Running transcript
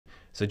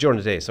So during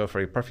the day, so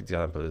for a perfect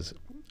example is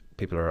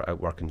people are out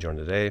working during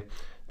the day,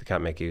 they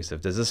can't make use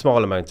of, there's a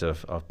small amount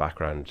of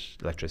background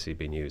electricity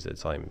being used at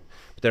the time,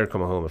 but they're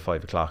coming home at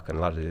 5 o'clock and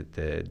a lot of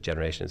the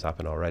generation has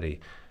happened already,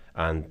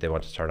 and they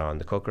want to turn on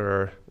the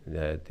cooker,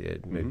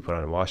 maybe put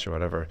on a washer or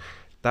whatever.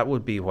 That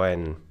would be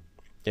when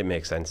it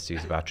makes sense to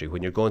use a battery.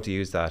 When you're going to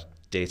use that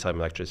daytime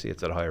electricity,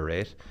 it's at a higher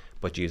rate,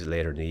 but use it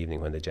later in the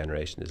evening when the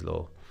generation is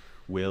low.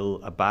 Will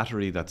a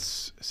battery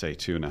that's, say,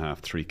 2.5,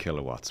 3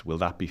 kilowatts, will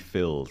that be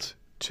filled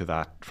to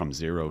that from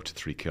 0 to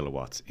 3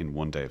 kilowatts in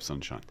one day of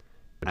sunshine?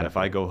 And if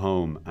I go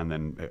home and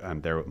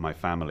I'm there with my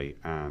family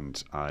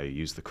and I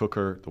use the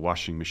cooker, the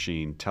washing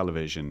machine,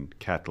 television,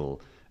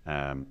 kettle,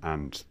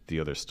 and the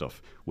other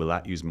stuff, will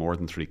that use more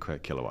than 3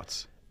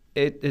 kilowatts?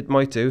 It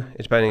might do,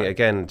 depending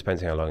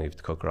how long you have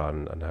the cooker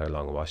on and how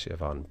long a wash you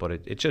have on, but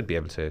it should be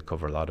able to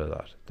cover a lot of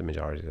that, the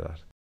majority of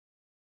that.